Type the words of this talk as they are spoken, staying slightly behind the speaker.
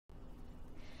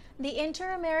The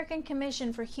Inter-American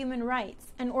Commission for Human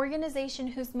Rights, an organization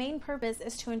whose main purpose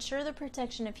is to ensure the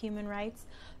protection of human rights,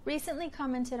 recently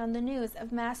commented on the news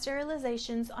of mass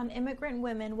sterilizations on immigrant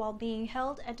women while being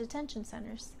held at detention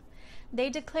centers.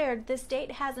 They declared the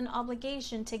state has an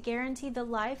obligation to guarantee the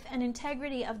life and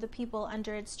integrity of the people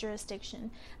under its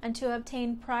jurisdiction and to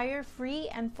obtain prior free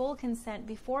and full consent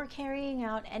before carrying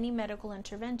out any medical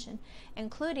intervention,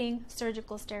 including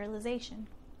surgical sterilization.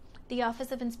 The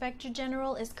Office of Inspector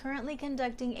General is currently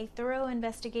conducting a thorough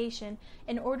investigation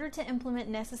in order to implement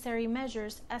necessary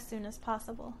measures as soon as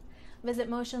possible. Visit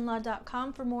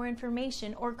motionlaw.com for more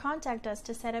information or contact us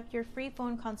to set up your free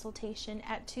phone consultation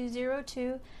at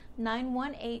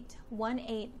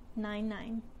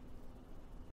 202-918-1899.